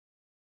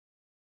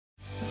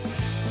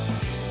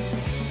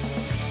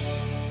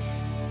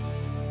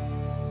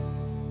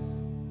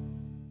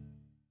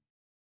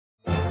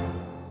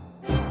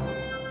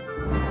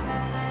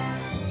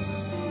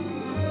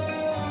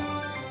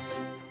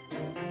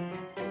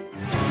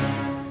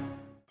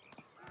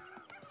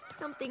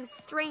Something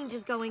strange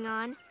is going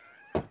on.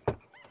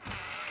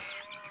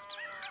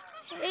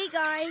 Hey,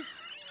 guys.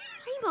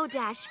 Rainbow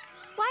Dash,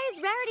 why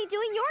is Rarity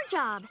doing your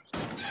job?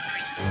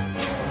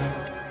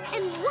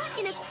 And what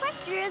in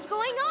Equestria is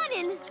going on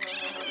in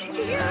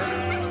here?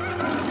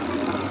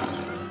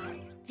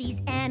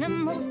 These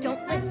animals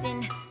don't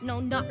listen,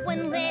 no, not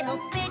one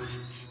little bit.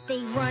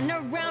 They run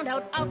around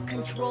out of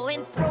control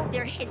and throw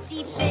their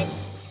hissy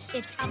fits.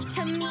 It's up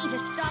to me to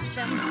stop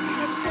them,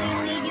 cause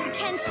plainly you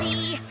can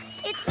see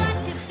it's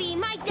got to be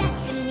my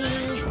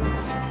destiny,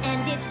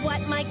 and it's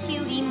what my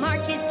cutie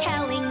mark is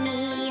telling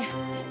me.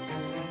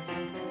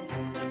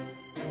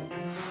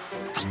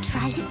 I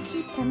try to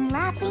keep them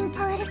laughing,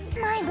 put a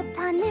smile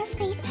upon their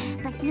face,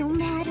 but no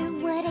matter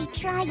what I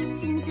try, it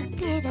seems a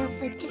bit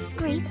of a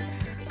disgrace.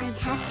 I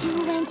have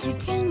to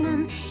entertain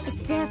them,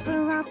 it's there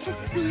for all to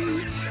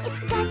see.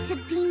 It's got to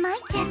be my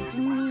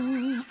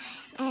destiny,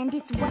 and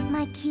it's what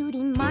my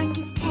cutie mark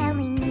is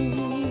telling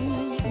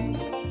me.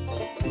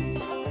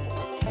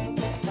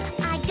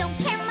 I don't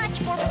care much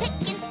for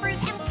picking fruit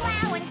and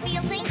plowing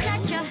fields ain't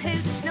such a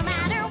hoot. No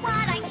matter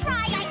what I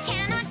try, I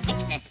cannot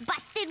fix this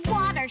busted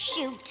water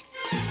chute.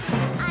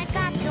 I've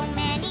got so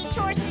many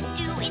chores to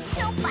do, it's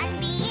no fun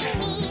being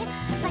me.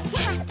 But it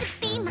has to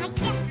be my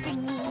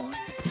destiny,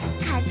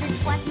 cause it's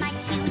what my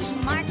cutie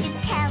mark is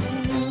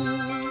telling me.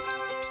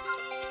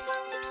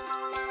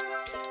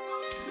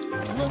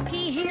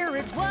 Looky here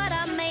at what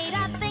I made,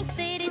 I think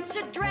that it's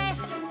a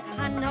dress.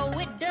 I know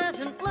it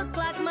doesn't look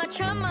like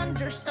much, I'm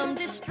under some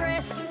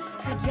distress.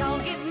 Could y'all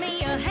give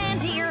me a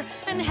hand here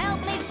and help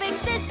me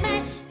fix this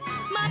mess?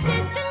 My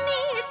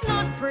destiny is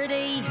not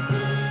pretty,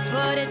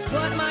 but it's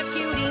what my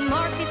cutie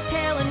mark is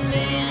telling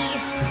me.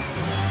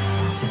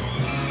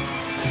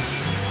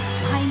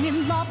 I'm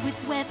in love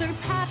with weather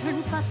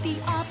patterns, but the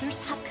others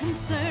have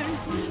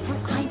concerns, for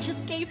I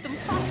just gave them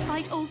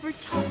frostbite over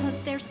top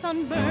of their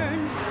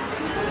sunburns.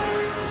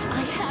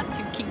 I have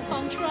to keep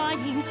on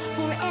trying,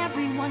 for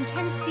everyone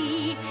can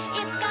see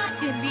it's got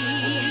to be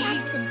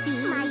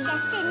my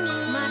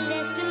destiny, my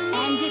destiny,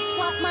 and it's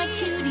what my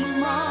cutie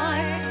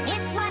mark.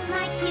 It's what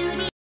my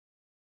cutie.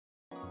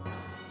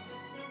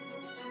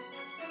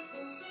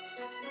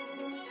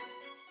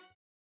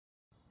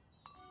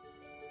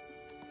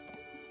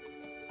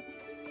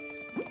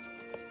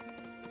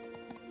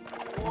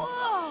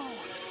 Whoa!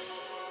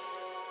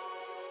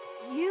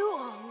 You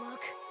all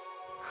look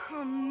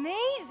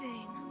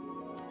amazing.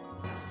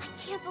 I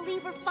can't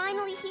believe we're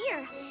finally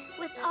here.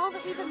 With all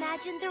that we've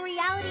imagined, the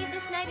reality of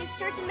this night is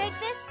sure to make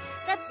this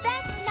the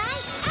best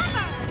night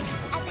ever!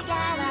 At the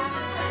gala,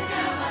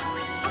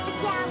 at the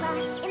gala,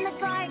 in the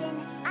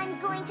garden, I'm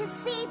going to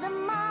see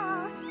them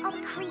all. All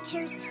the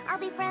creatures, I'll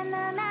befriend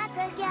them at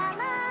the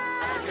gala.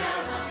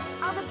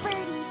 All the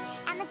birdies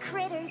and the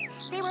critters,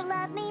 they will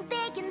love me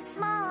big and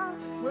small.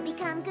 We'll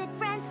become good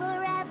friends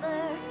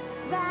forever,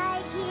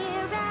 right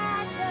here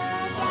at the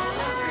gala. All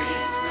our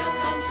dreams will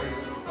come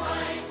true,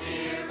 right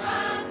here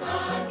at the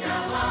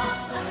gala,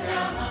 at the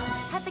gala.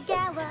 At the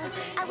gala,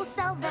 I will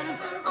sell them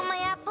all my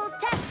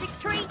apple-tastic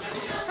treats.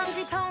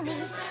 Hungry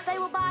ponies, they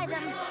will buy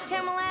them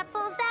caramel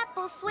apples,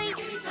 apple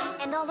sweets.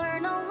 And I'll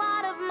earn a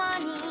lot of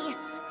money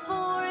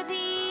for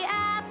the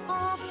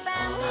apple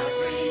family. All our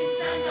dreams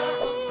and our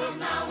hopes from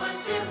now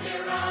until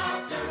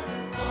hereafter,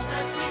 all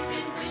that we've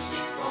been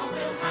wishing for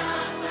will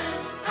happen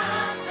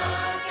at the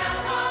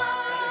gala,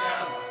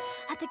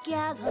 At the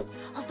gala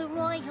of the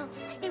royals,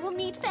 they will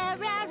meet fair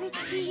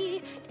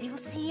Rarity. They will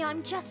see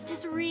I'm just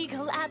as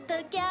regal at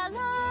the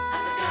gala.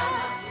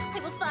 I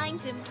will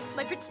find him,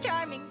 my Prince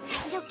Charming,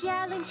 and how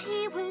gallant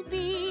he will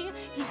be.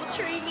 He will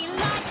treat me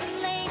like a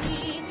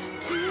lady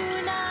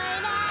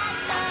tonight at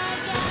the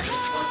gala.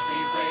 It's what we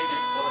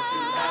waited for, to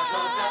have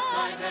the best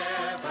night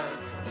ever.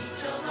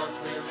 Each of us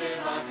will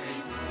live our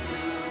dreams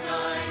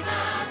tonight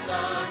at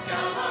the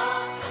gala,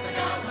 at the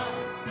gala.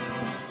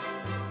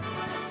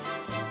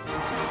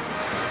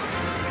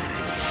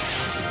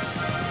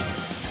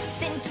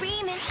 Been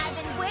dreaming, I've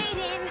been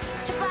waiting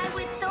to fly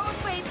with those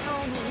brave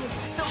ponies.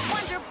 The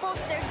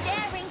Wonderbolts, their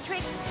daring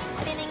tricks,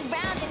 spinning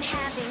round and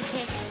having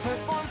kicks.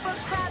 Perform for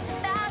crowds of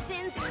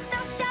thousands,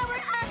 they'll shower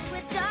us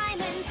with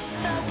diamonds.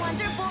 The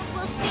Wonderbolts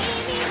will see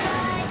me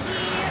right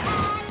here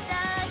at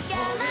the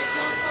gala.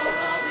 For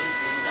always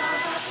in our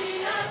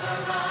happy ever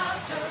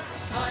after,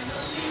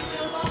 final dreams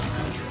will all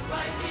come true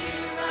right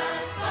here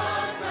at the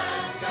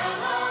grand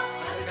gala,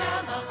 at the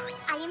gala.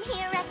 I am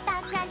here at the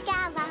grand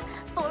gala,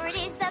 for it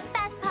is the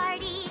best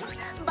party.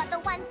 But the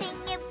one thing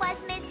it was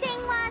missing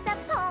was a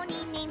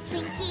pony named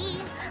Pinkie.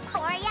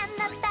 For I am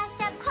the best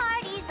at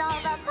parties, all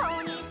the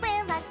ponies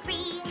will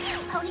agree.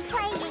 Ponies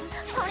playing,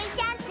 ponies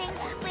dancing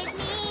with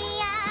me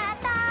at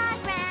the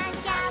grand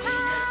gala.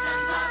 Happiness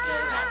and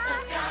laughter at the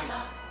gala,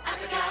 at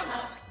the gala.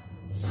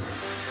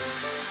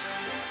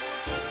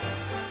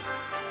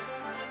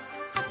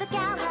 At the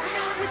gala,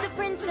 with the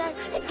princess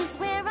is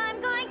where I'm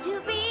going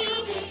to be.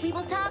 We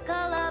will talk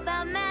all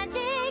about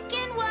magic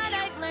and what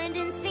I've learned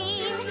and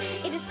seen.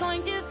 It is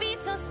going to be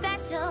so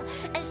special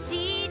as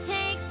she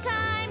takes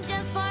time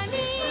just for me.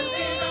 This will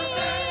be the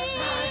best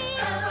night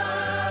ever.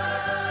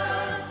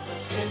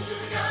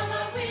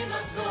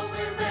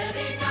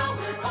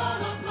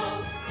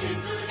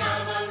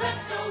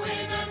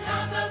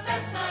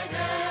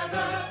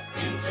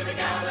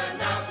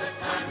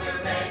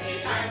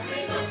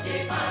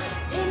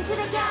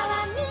 Into the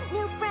gala, meet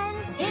new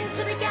friends.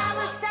 Into the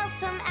gala, sell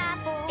some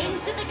apples.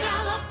 Into the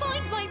gala,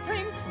 find my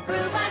prince.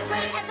 Prove I'm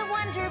great as a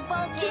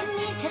wonderbolt. To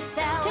need to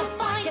sell, To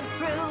find, to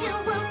prove, to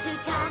woo, to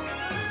talk.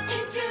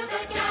 Into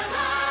the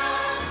gala,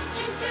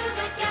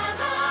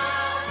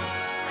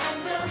 and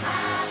we'll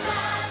have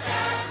the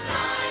best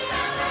night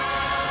ever.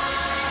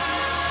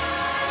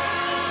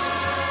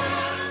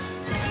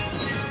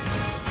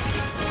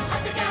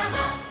 At the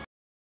gala.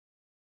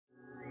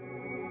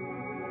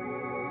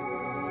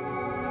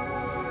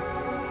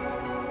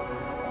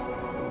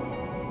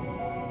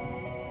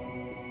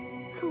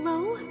 Hello?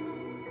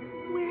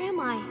 Where am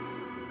I?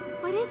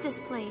 What is this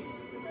place?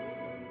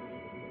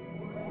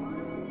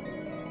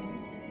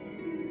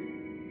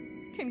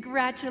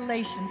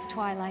 Congratulations,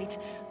 Twilight.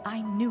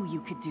 I knew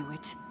you could do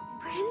it.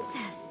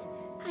 Princess,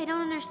 I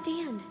don't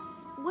understand.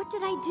 What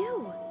did I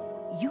do?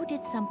 You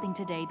did something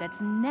today that's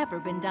never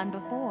been done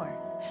before.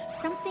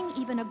 Something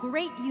even a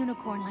great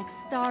unicorn like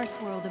Star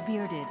Swirl the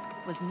Bearded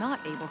was not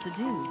able to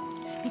do,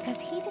 because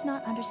he did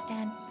not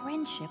understand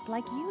friendship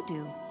like you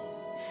do.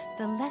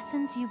 The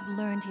lessons you've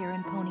learned here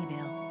in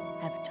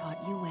Ponyville have taught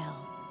you well.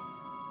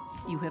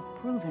 You have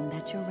proven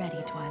that you're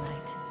ready,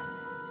 Twilight.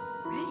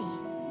 Ready?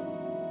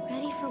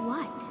 Ready for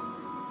what?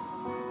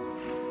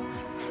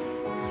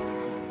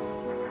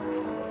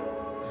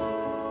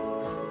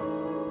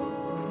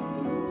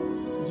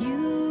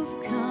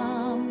 You've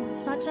come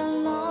such a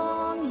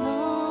long,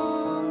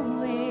 long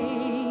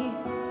way,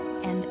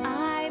 and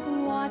I've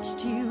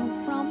watched you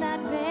from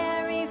that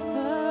very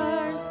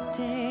first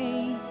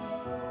day,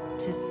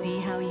 to see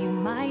how you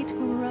might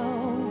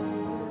grow,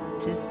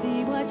 to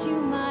see what you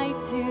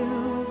might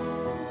do,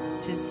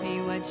 to see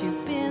what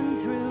you've been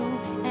through,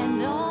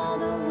 and all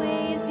the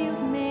ways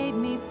you've made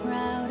me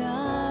proud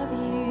of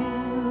you.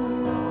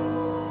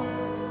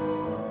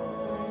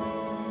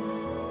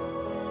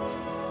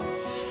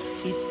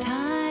 It's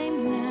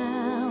time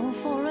now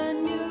for a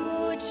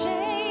new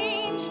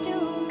change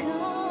to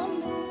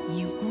come.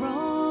 You've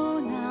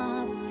grown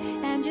up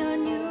and your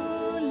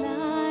new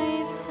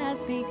life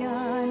has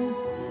begun.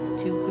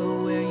 To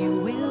go where you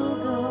will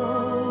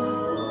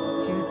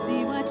go, to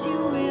see what you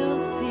will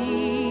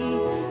see,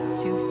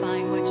 to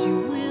find what you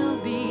will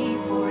be,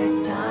 for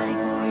it's time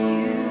for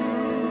you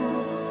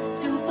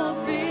to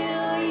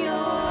fulfill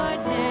your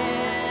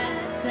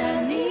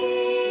destiny.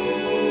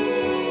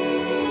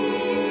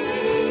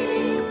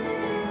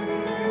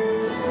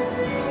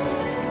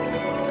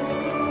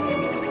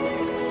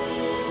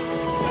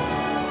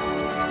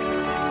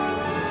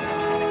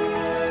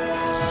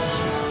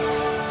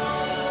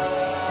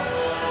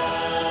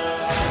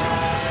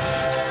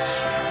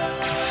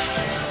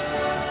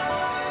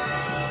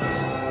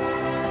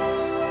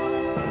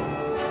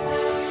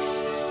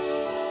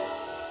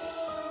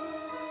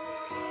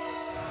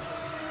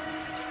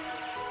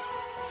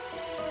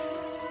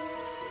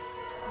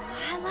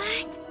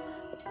 Twilight?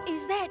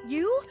 Is that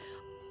you?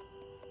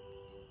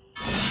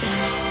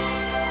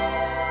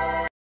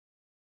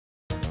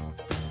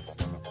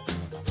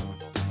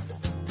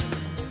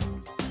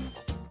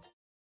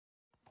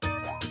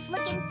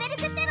 Looking fit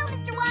as a fiddle,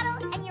 Mr. Waddle,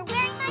 and you're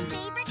wearing my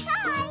favorite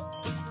tie.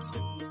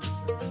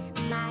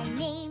 My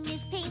name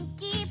is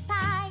Pinkie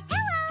Pie.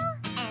 Hello.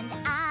 And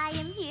I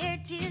am here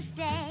to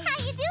say, how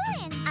you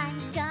doing? I'm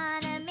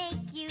gonna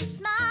make you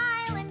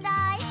smile, and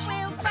I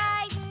will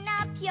brighten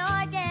up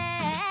your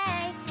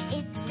day.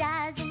 It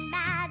doesn't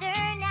matter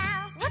now.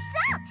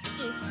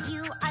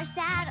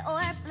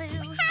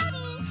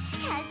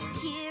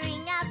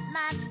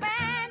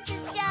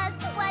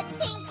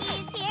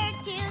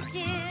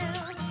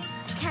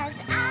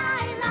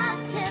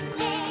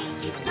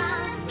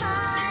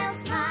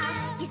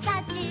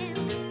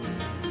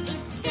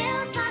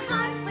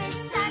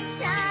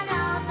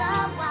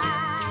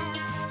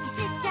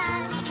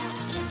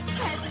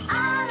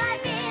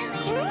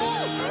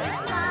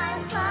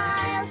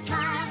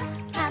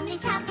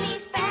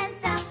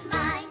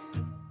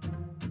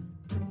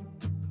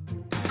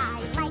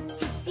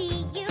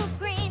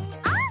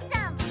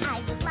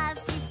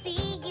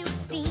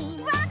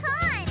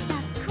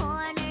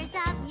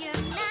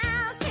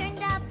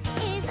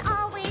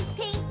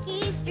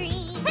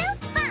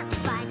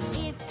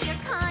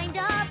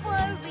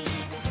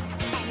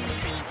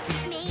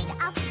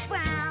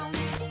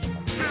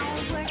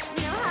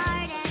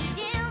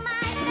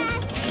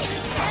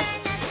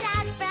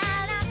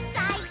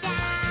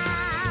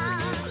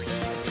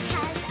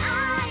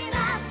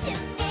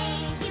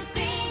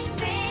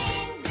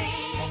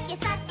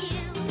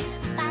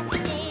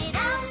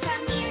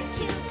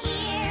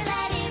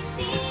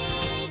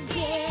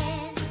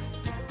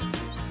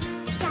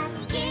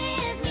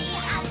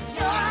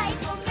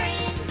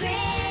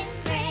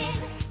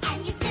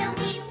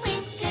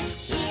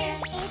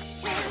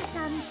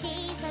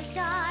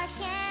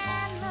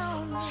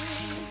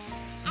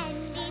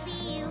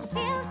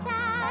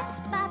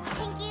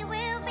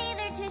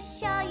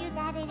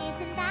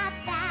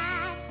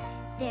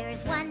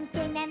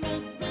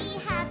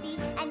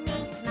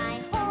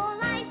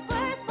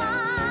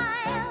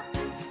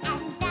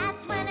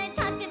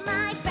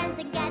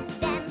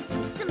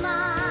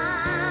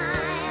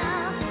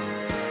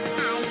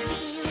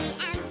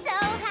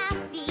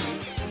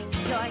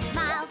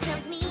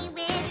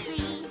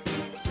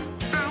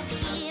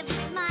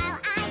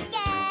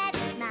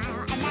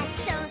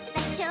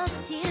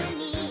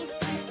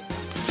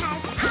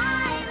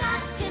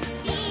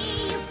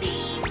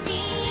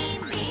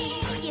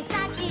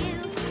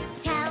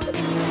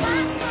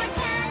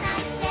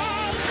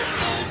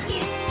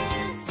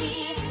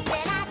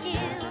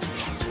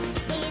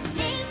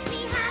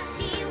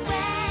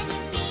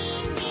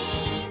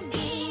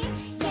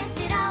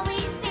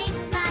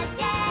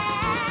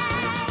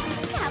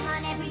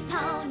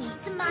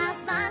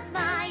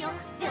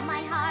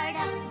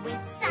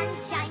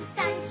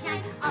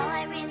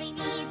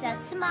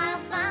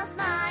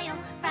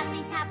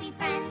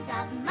 friends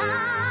of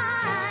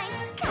mine.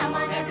 Come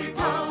on, every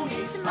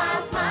pony,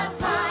 smile, smile,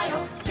 smile.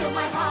 Fill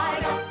my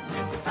heart up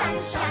with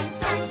sunshine,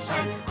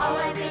 sunshine. All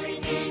I really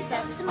need's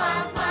a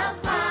smile, smile,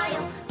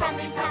 smile from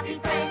these happy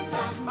friends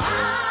of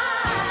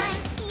mine.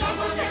 Yes,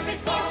 every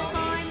gift for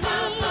me.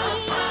 Smile, smile,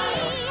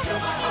 smile. Fill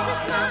my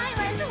heart up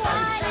with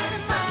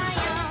sunshine,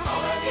 sunshine.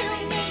 All I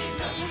really need's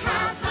a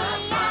smile, smile,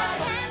 smile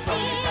from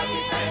these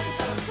happy friends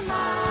of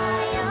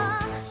smile,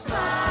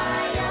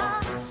 smile,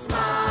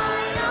 smile,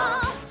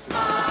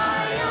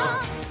 smile,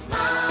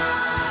 smile.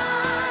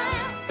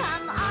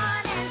 Come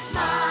on and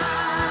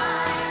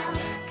smile.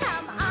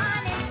 Come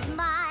on and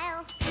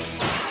smile.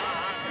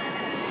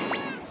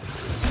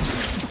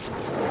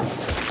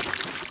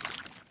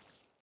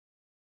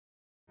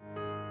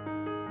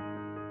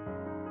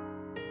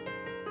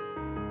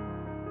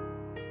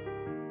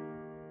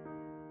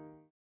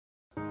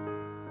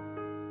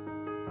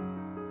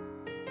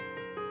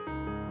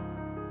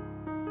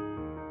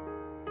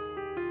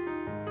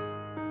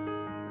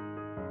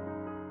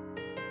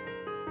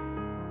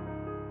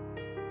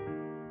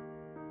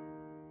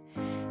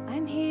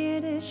 I'm here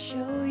to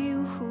show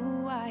you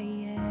who I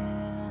am.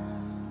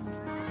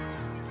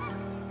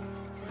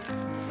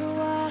 Throw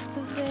off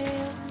the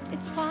veil,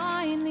 it's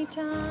finally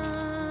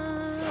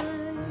time.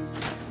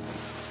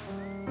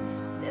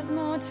 There's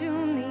more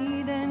to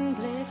me than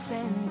glitz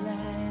and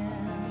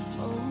glam.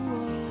 Oh.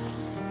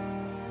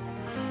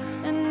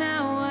 And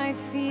now I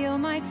feel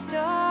my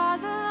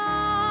stars align.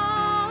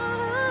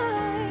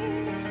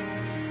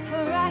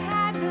 For I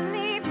had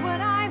believed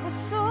what I was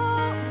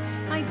sold.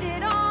 I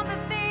did all the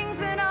things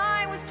that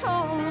I was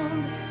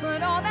told.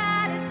 But all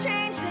that has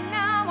changed and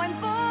now I'm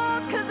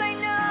bold. 'Cause I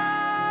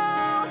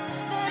know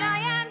that I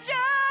am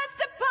just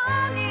a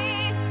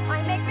pony. I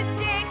make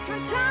mistakes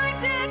from time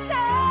to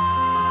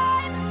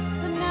time.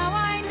 But now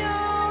I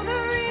know the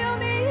real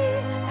me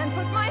and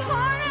put my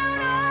heart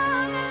out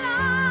on the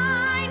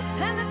line.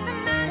 And let the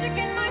magic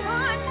in my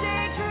heart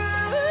stay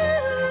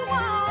true.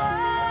 Whoa.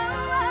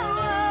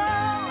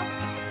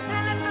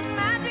 And let the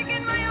magic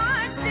in my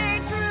heart stay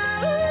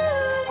true.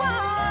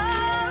 Whoa.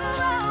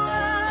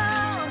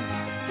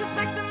 Just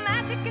like the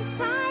magic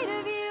inside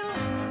of you.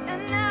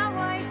 And now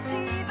I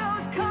see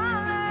those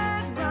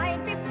colors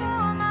right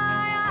before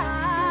my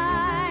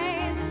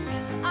eyes.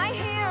 I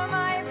hear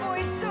my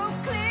voice so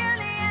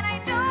clearly and I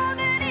know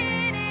that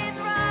it is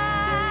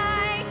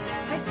right.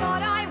 I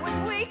thought I was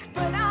weak,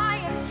 but I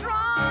am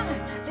strong.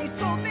 They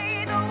sold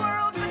me the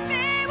world, but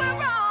they were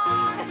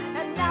wrong.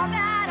 And now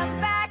that I'm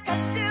back, I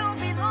still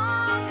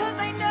belong. 'Cause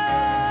I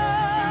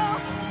know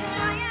that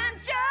I am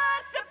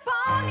just a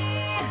pony.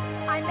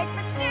 I make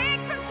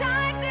mistakes from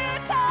time to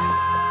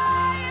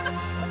time.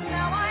 But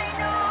now I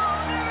know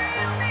the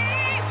real me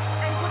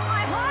and put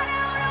my heart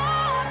out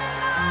on the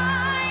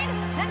line.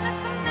 And let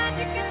the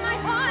magic in my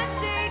heart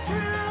stay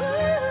true.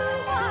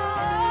 Whoa.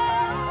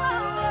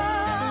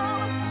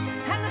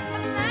 And let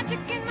the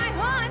magic in my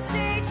heart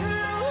stay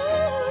true.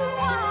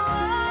 Whoa.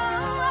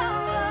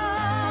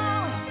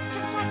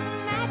 Just like the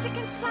magic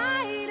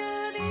inside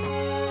of you.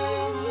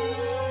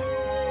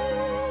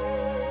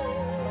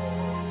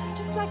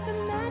 Just like the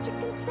magic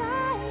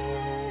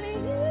inside of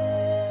you.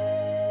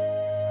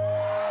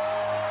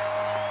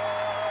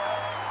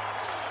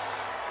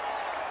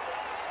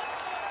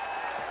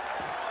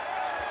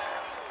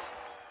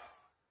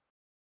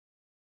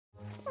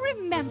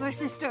 Remember,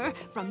 sister,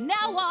 from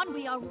now on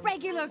we are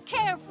regular,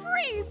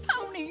 carefree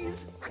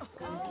ponies.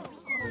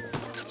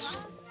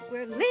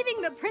 We're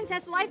leaving the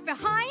princess life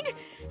behind,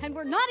 and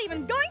we're not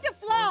even going to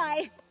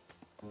fly.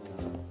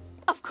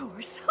 Of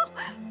course.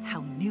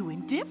 How new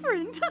and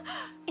different.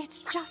 It's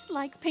just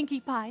like Pinkie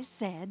Pie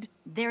said.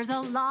 There's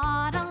a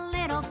lot of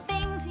little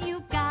things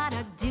you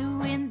gotta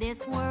do in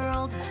this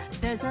world.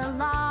 There's a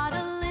lot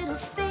of little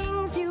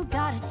things you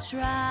gotta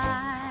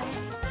try.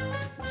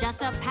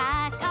 Just a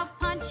pack of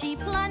punchy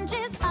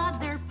plunges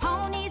other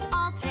ponies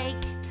all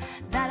take.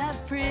 That a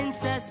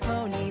princess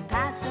pony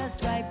passed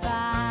us right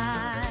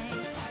by.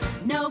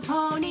 No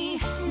pony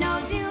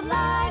knows you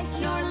like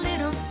your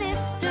little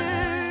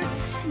sister.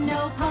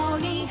 No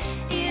pony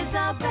is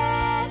a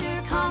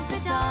better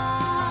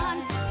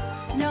confidant.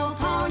 No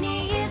pony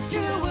is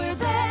truer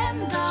than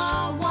the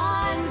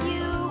one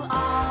you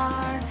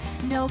are.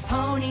 No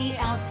pony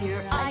else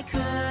here I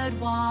could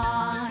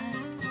want.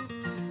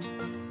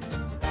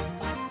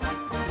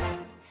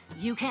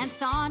 You can't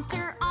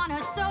saunter on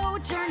a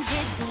sojourn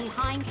hid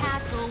behind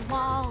castle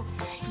walls.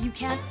 You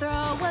can't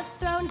throw a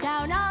throne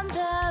down on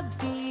the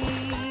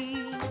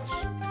beach.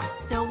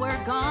 So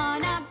we're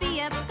gonna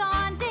be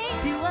absconding,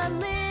 do a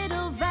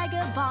little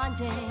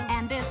vagabonding,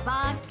 and this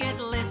bucket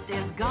list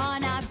is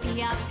gonna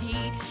be a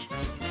peach.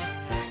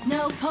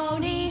 No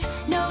pony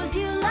knows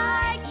you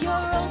like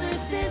your older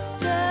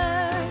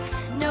sister.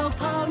 No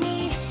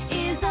pony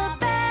is a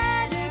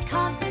better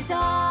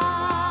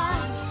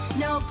confidant.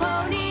 No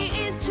pony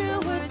is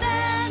truer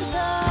than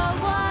the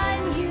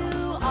one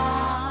you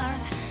are.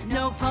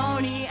 No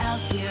pony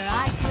else here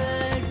I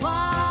could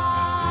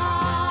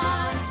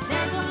want.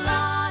 There's a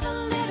lot of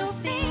little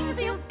things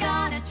you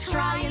gotta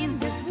try in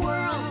this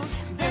world.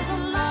 There's a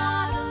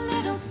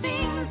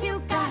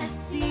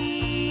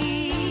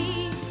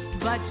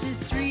but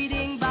just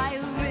reading by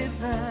a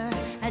river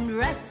and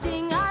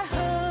resting our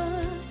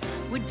hooves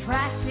would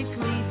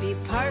practically be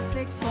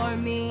perfect for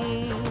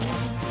me.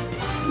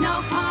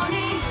 No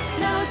pony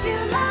knows you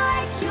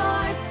like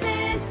your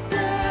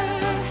sister.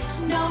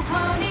 No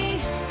pony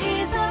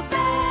is a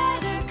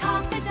better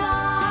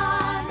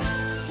confidant.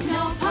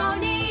 No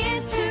pony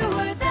is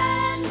truer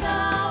than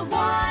the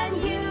one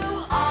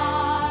you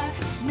are.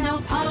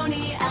 No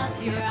pony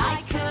else your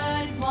I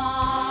could want.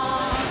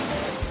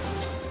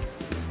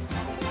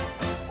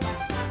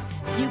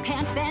 You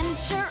can't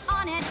venture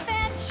on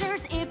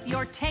adventures if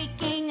you're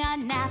taking a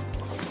nap.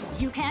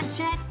 You can't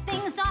check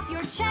things off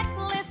your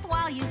checklist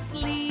while you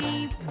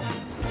sleep.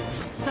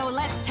 So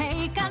let's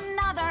take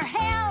another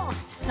hill.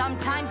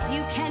 Sometimes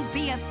you can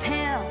be a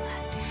pill,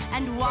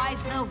 and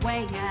why's the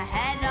way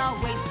ahead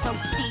always so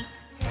steep?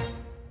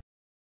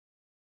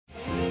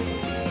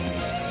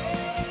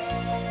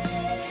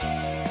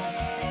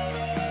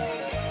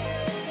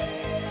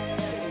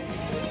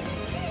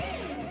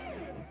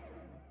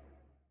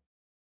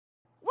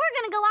 We're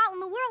gonna go out in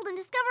the world and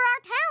discover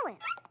our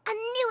talents. A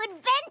new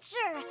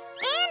adventure!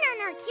 And earn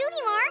our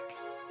cutie marks.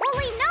 We'll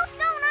leave no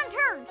stone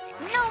unturned,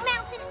 no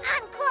mountain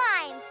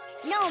unclimbed,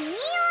 no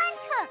meal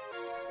uncooked.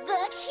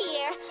 Look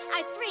here,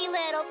 our 3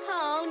 little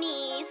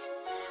ponies,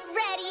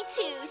 ready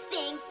to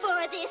sing for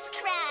this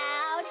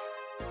crowd.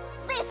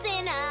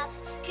 Listen up,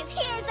 'cause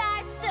here's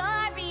our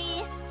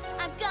story.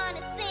 I'm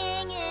gonna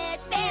sing it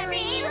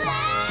very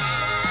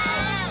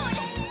loud.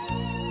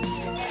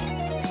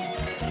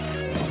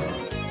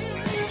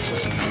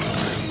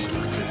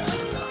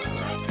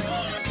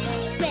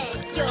 When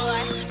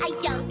you're a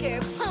younger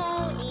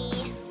pony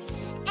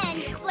and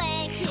your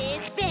flank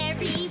is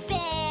very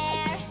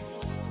bare,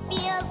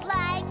 feels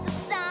like the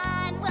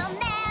sun will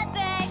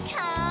never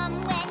come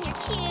when your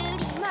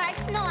cutie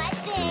mark's not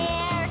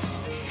there.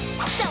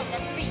 So the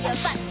 3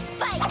 of us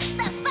fight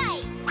the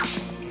fight.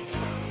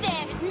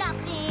 There is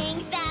nothing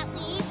that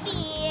we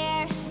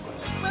fear.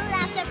 We'll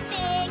have to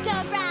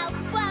figure out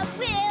what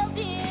we'll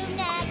do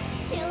next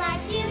till our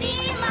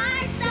cutie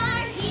marks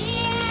are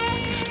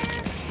here.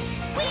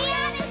 We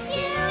are the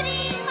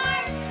Cutie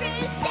Mark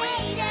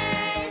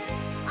Crusaders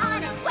on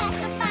a quest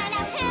to find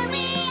out who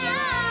we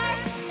are.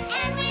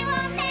 And we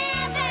will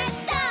never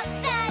stop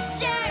the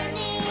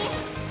journey,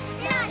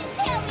 not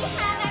until we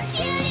have our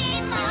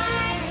cutie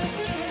marks.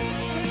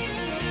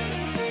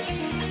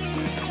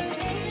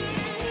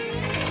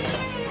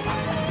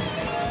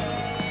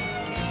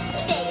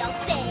 They all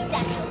say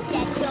that you'll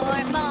get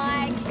your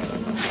mark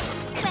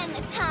when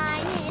the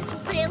time is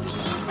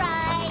really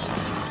right,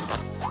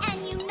 and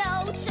you know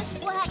just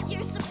what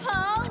you're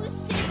supposed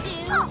to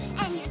do,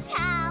 and your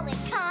talent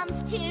comes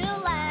to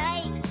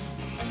light.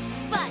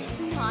 But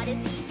it's not as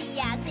easy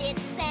as it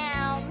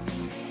sounds,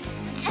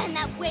 and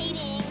that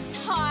waiting's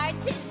hard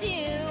to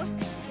do.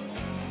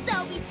 So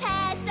we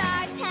test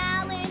our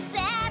talents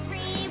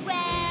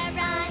everywhere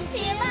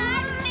until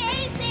our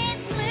faces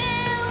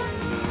bloom.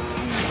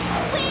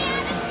 We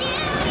are the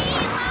Cutie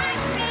Mark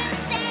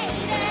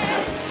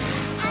Crusaders,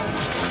 and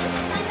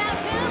we'll find out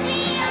who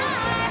we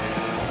are,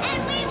 and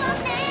we will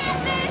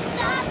never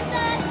stop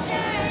the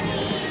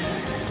journey,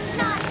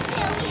 not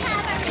until we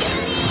have our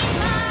cutie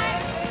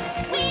marks.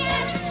 We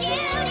are the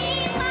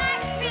Cutie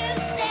Mark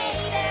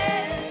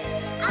Crusaders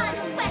on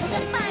a quest to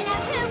find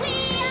out who we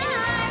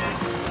are,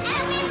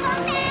 and we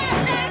will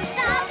never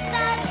stop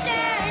the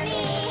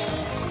journey,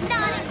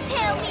 not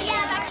until we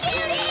have our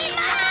cutie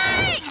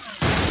marks.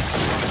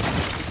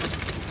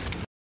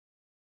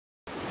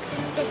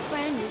 This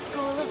brand new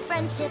school of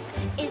friendship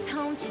is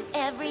home to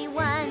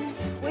everyone.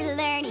 We're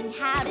learning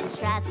how to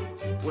trust.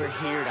 We're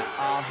here to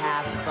all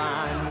have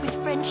fun. With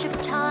friendship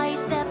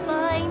ties that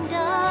bind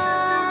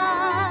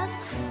us,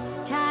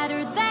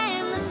 tattered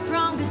than the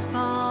strongest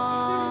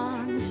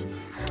bonds.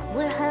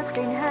 We're hoof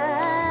and hoof.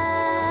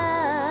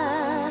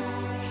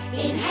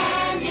 In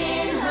hand,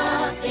 in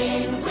hoof,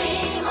 in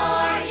wing,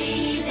 or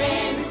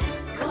even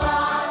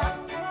claw.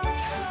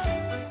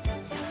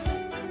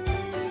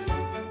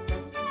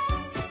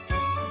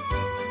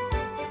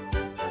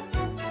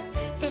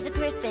 There's a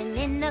griffin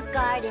in the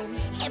garden,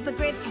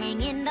 hippogriffs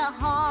hang in the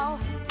hall,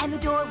 And the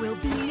door will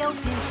be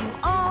open to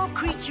all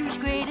creatures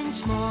great and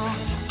small.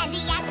 and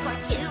the yak or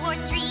 2 or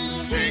 3.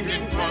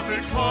 Singing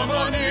perfect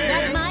harmony.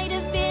 That might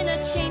have been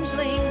a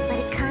changeling, But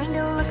it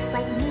kinda looks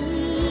like me.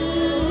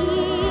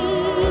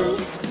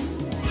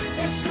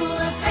 The school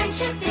of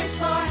friendship is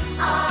for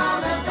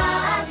all of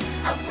us,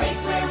 a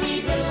place where we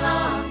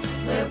belong,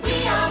 where we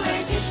all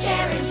learn to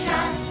share and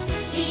trust.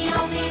 The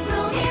only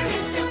rule here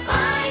is to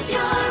find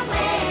your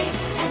way,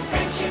 and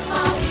friendship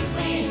always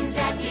wins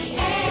at the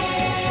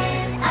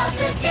end of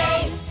the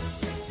day.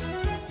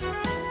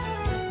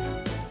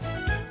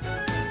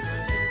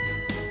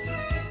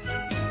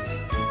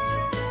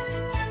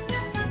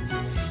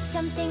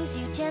 Some things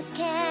you just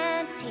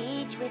can't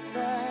teach with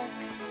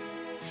books.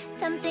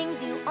 Some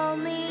things you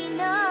only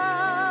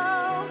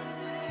know.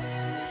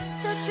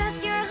 So trust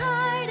your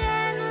heart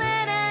and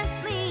let us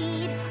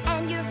lead,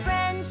 and your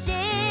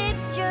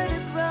friendship's sure to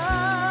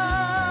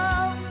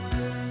grow.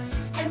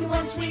 And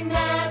once we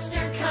met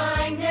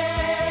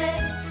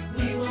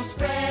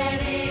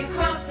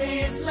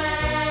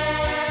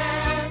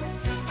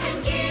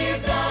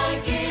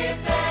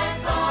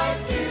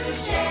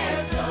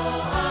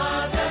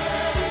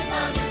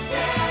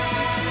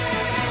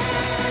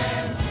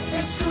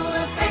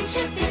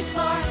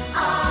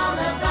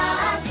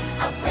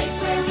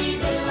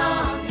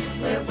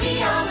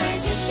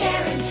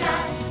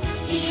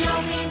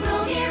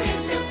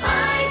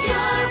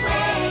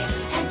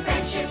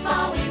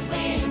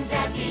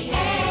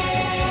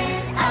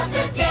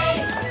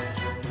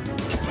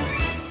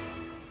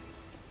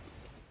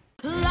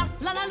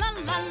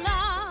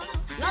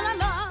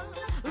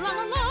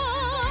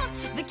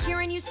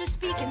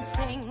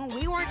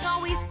we weren't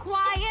always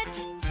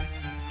quiet.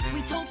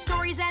 We told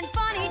stories and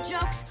funny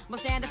jokes,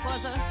 most and it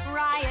was a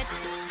riot.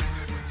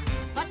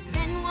 But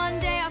then one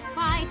day a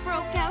fight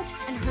broke out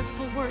and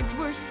hurtful words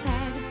were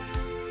said.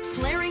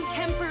 Flaring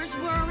tempers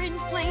were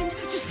inflamed,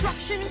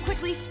 destruction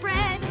quickly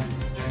spread.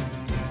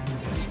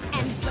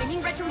 And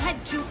flaming red from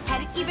head to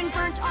head, it even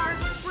burnt our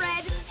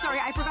bread. Sorry,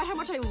 I forgot how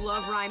much I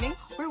love rhyming.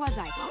 Where was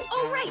I?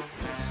 Oh, right!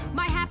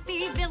 My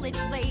happy village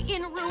lay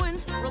in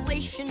ruins,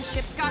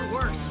 relationships got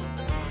worse.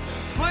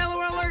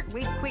 Spoiler alert,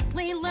 we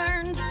quickly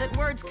learned that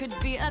words could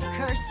be a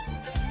curse.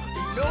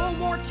 No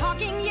more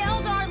talking,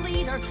 yelled our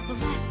leader, the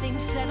last thing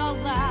said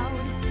aloud.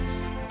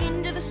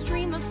 Into the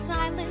stream of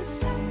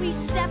silence, we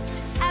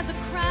stepped as a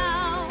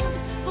crowd.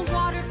 The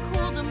water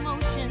cooled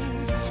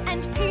emotions,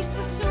 and peace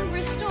was soon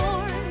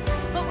restored.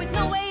 But with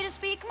no way to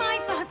speak my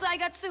thoughts, I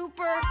got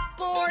super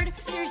bored.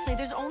 Seriously,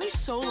 there's only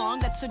so long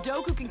that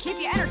Sudoku can keep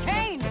you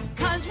entertained.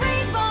 'Cause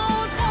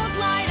rainbows won't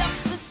light up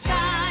the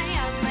sky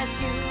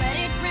unless you let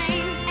it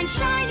rain. And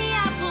shiny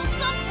apples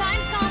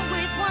sometimes come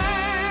with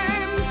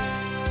worms.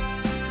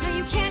 No,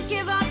 you can't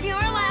give up your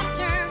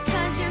laughter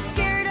 'cause you're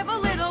scared of a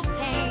little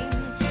pain.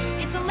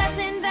 It's a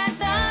lesson that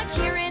the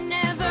Kirin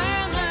never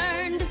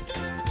learned.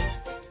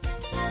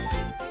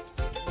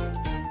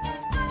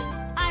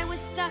 I was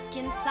stuck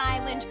in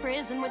silent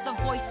prison with the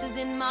voices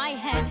in my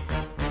head,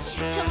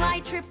 till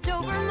I tripped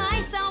over my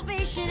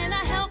salvation in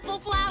a helpful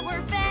flower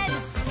bed.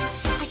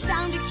 I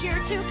found a cure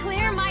to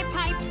clear my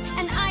pipes,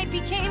 and I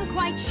became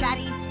quite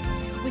chatty.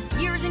 With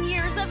years and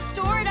years of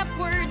stored up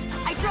words,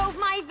 I drove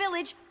my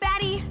village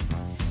batty.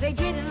 They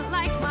didn't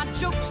like my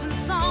jokes and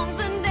songs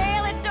and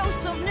daily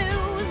dose of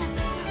news.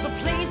 The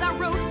plays I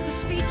wrote, the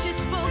speeches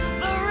spoke,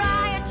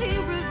 variety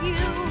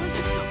reviews.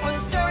 Or the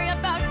story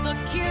about the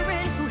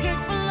Kirin who hid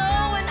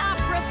below an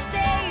opera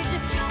stage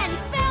and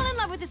fell in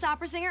love with this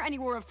opera singer, and he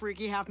wore a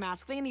freaky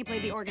half-mask thing, and he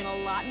played the organ a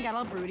lot and got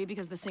all broody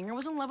because the singer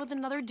was in love with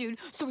another dude,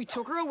 so he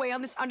took her away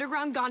on this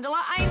underground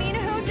gondola. I mean,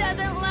 who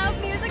doesn't love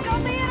musical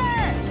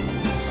theater?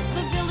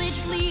 The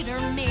village leader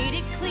made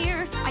it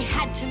clear I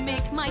had to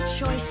make my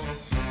choice.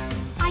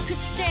 I could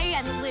stay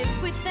and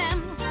live with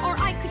them, or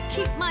I could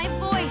keep my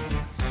voice.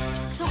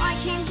 So I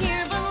came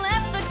here but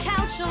left the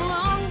couch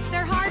alone.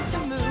 They're hard to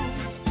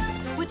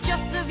move, with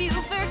just the view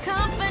for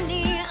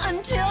company,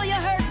 until you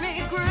heard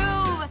me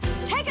groove.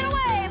 Take it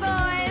away,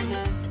 boys!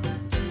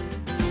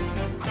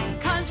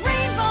 'Cause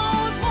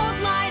rainbows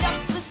won't light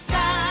up the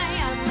sky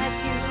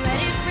unless you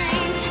let it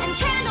rain. And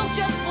candles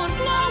just won't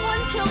glow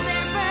until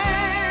they're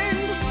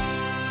burned.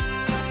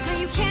 No,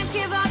 you can't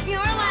give up your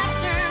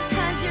laughter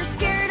 'cause you're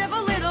scared of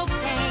a little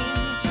pain.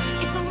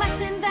 It's a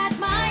lesson that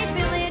my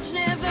village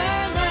never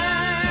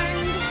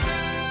learned.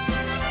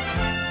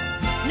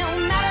 No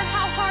matter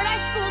how hard I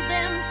schooled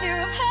them,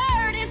 fear of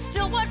hurt is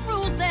still what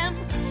ruled them.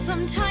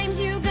 Sometimes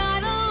you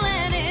gotta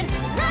let it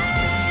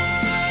rain.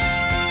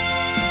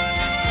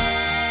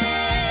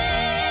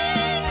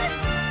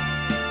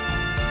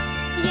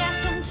 Yeah,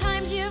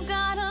 sometimes you've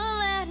gotta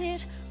let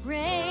it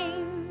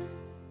rain.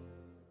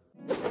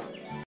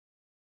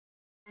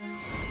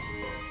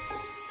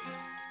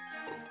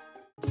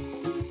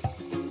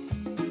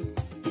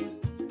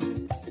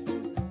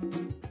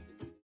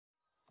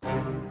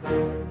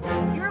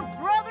 Your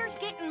brother's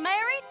getting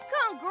married?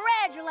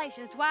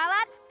 Congratulations,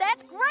 Twilight.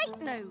 That's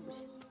great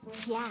news.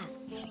 Yeah,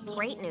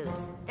 great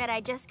news that I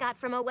just got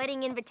from a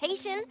wedding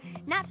invitation.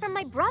 Not from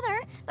my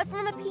brother, but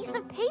from a piece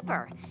of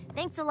paper.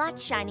 Thanks a lot,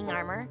 Shining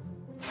Armor.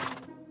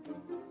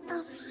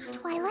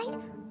 Twilight,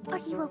 are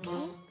you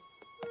okay?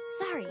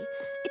 Sorry,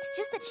 it's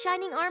just that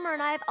Shining Armor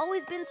and I have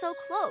always been so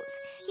close.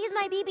 He's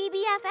my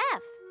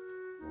BBBFF.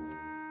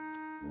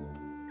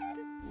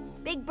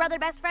 Big brother,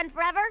 best friend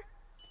forever?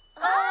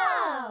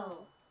 Oh!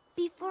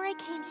 Before I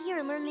came here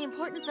and learned the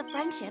importance of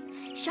friendship,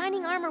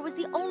 Shining Armor was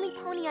the only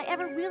pony I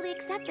ever really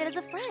accepted as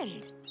a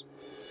friend.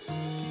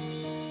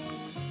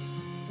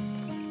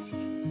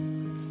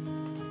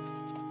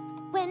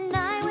 When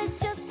I was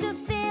just a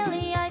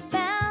filly, I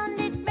found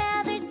it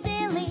rather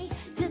silly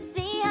to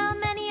see how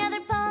many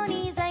other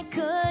ponies I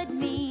could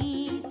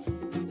meet.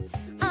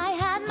 I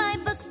had my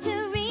books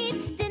to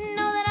read, didn't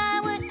know that I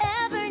would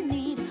ever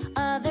need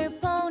other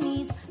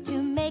ponies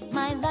to make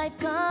my life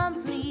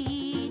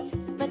complete.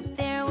 But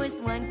there was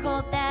one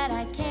colt that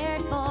I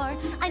cared for.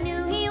 I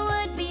knew he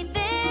would be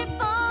there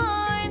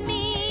for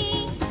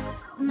me.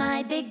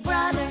 My big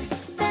brother,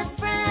 best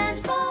friend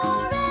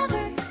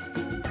forever.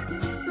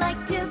 Like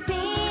two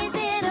peas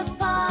in a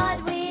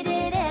pod, we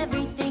did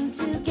everything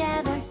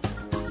together.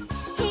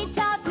 He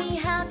taught me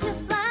how to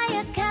fly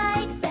a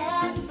kite,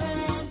 best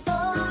friend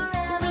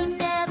forever. We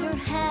never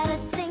had a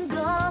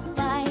single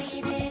fight.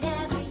 We did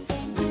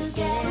everything together. We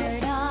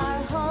shared our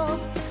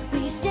hopes,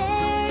 we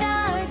shared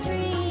our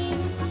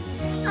dreams.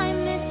 I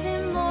miss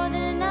him more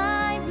than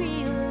I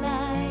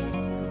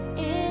realized,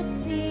 it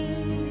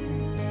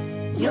seems.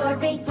 Your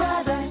big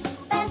brother,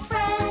 best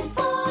friend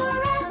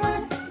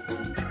forever.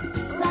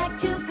 Like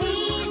two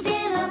peas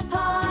in a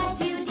pod,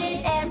 you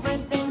did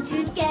everything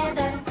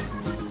together.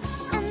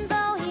 And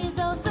though he's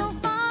oh so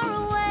far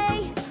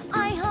away,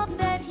 I hope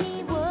that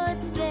he would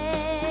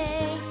stay.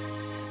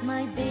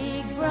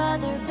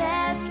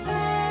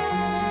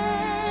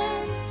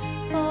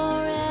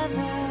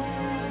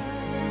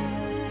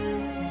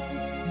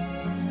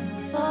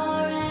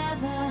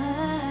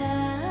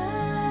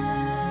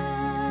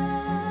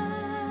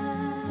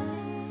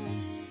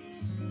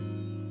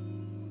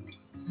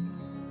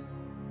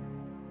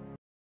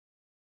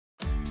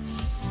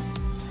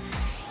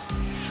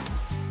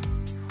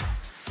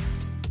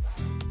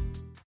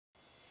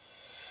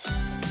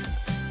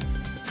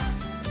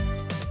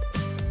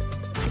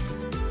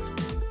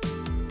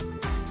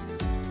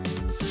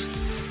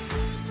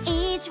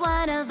 Each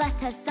one of us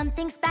has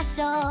something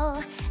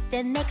special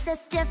that makes us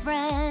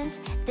different,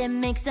 that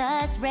makes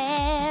us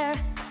rare.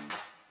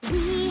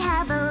 We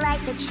have a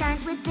light that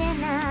shines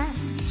within us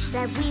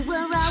that we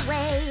were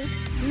always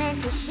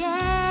meant to share.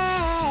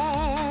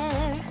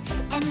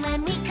 And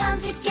when we come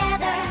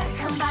together,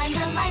 combine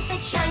the light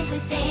that shines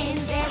within,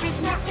 there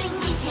is nothing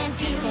we can't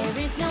do, there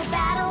is no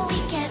battle we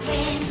can't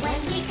win.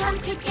 When we come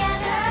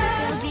together,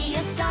 there'll be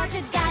a star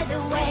to guide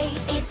the way.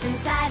 It's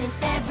inside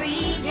us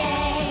every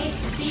day.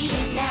 See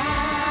it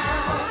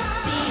now,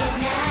 see it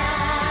now.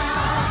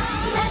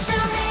 Let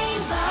the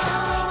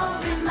rainbow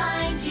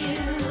remind you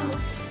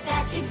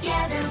that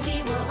together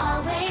we will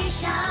always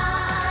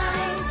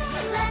shine.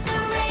 Let the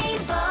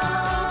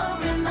rainbow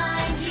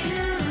remind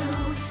you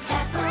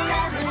that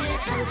forever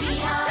this will be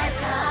our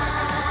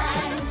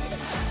time.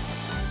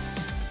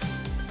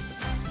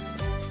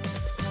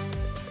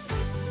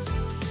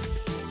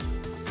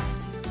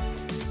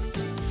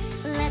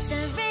 Let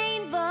the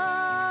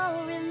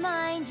rainbow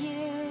remind you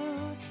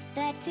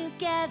that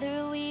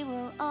together we will